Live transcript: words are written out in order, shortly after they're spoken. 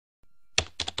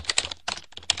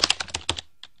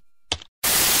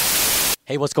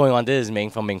Hey, what's going on? This is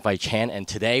Ming from Ming Fai Chan, and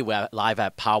today we're live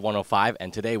at Power 105,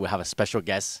 and today we have a special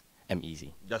guest,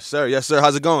 M-Easy. Yes, sir. Yes, sir.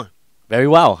 How's it going? Very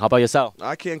well. How about yourself?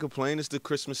 I can't complain. It's the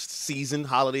Christmas season,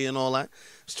 holiday, and all that.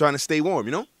 Just trying to stay warm,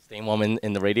 you know? Staying warm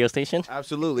in the radio station?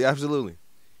 Absolutely, absolutely.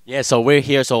 Yeah, so we're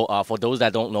here. So for those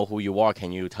that don't know who you are,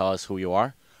 can you tell us who you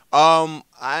are?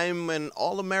 I'm an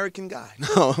all-American guy.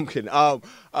 No, I'm kidding.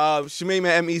 Shemaine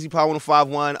M-Easy, Power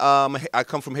 1051. I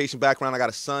come from Haitian background. I got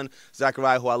a son,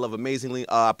 Zachariah, who I love amazingly.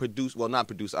 I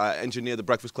engineer The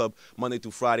Breakfast Club Monday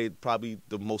through Friday, probably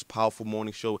the most powerful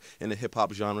morning show in the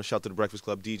hip-hop genre. Shout out to The Breakfast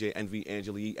Club, DJ, Envy,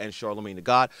 Angela Yee, and Charlamagne the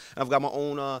God. And I've got my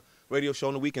own radio show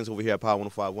on the weekends over here at Power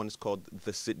 105.1. It's called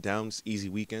The Sit Down. It's Easy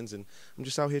Weekends, and I'm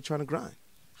just out here trying to grind.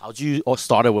 How'd you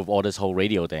started with all this whole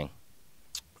radio thing?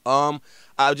 I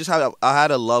had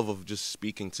a love of just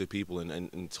speaking to people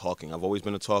and talking. I've always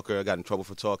been a talker. I got in trouble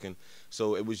for talking,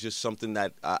 so it was just something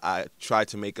that I tried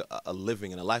to make a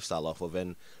living and a lifestyle off of,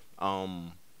 and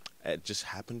it just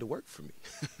happened to work for me.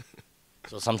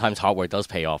 So sometimes hard work does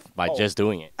pay off by just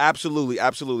doing it. Absolutely,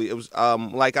 absolutely. It was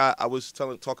like I was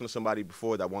talking to somebody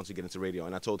before that wants to get into radio,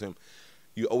 and I told him,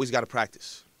 you always got to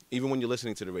practice. Even when you're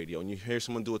listening to the radio and you hear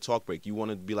someone do a talk break, you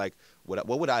want to be like, what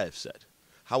would I have said?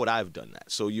 How would I have done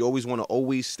that? So you always want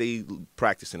to stay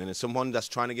practicing. And as someone that's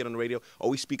trying to get on the radio,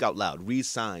 always speak out loud. Read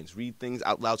signs. Read things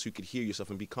out loud so you could hear yourself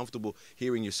and be comfortable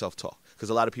hearing yourself talk. Because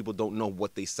a lot of people don't know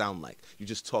what they sound like. You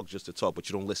just talk just to talk, but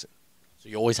you don't listen. So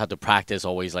you always have to practice,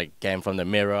 always like getting from the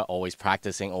mirror, always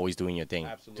practicing, always doing your thing.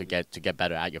 Absolutely. to get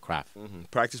better at your craft. Mm-hmm.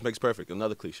 Practice makes perfect.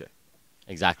 Another cliche.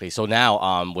 Exactly. So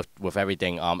now with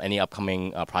everything, any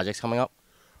upcoming projects coming up?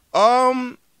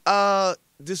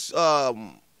 This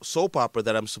soap opera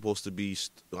that I'm supposed to be,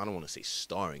 I don't want to say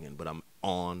starring in, but I'm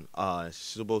on.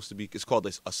 It's called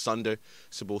Asunder.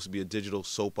 It's supposed to be a digital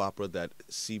soap opera that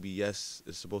CBS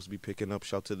is supposed to be picking up.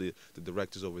 Shout to the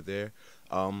directors over there.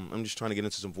 I'm just trying to get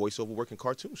into some voiceover work and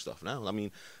cartoon stuff now. I mean,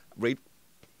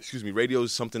 radio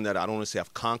is something that I don't want to say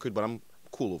I've conquered, but I'm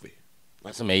cool over here.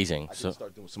 That's amazing. I can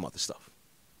start doing some other stuff.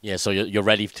 Yeah, so you're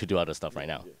ready to do other stuff right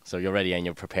now. Yeah. So you're ready and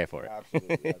you're prepared for it.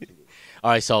 Absolutely.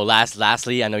 All right, so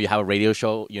lastly, I know you have a radio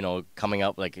show, coming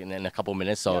up like in a couple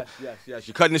minutes. So yes.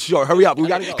 You're cutting it short. Hurry up. We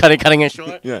got to go. Cutting it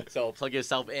short? Yeah. So plug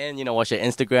yourself in, what's your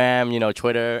Instagram,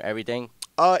 Twitter, everything?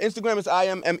 Instagram is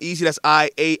IamEmeasy. That's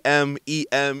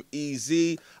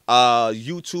IAMEMEZ.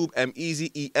 YouTube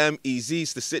M-Easy, E-M-E-Z.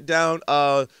 It's the Sit Down,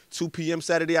 2 p.m.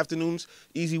 Saturday afternoons.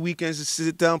 Easy weekends, the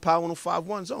Sit Down Power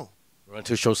 105.1 zone. We're going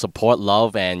to show support,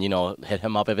 love, and, hit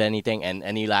him up if anything. And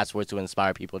any last words to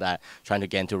inspire people that trying to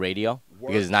get into radio?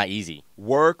 Because it's not easy.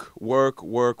 Work.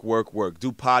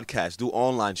 Do podcasts, do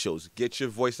online shows. Get your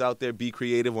voice out there. Be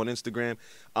creative on Instagram.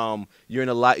 You're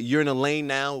in a lane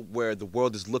now where the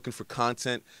world is looking for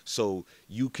content, so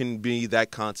you can be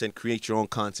that content, create your own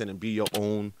content, and be your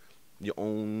own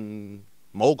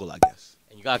mogul, I guess.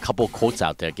 And you got a couple quotes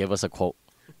out there. Give us a quote.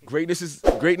 Greatness is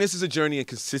a journey, and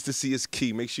consistency is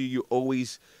key. Make sure you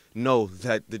always know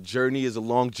that the journey is a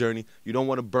long journey. You don't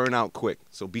want to burn out quick,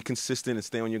 so be consistent and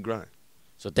stay on your grind.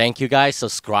 So thank you, guys.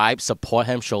 Subscribe, support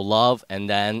him, show love, and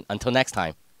then until next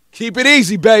time. Keep it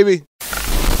easy, baby.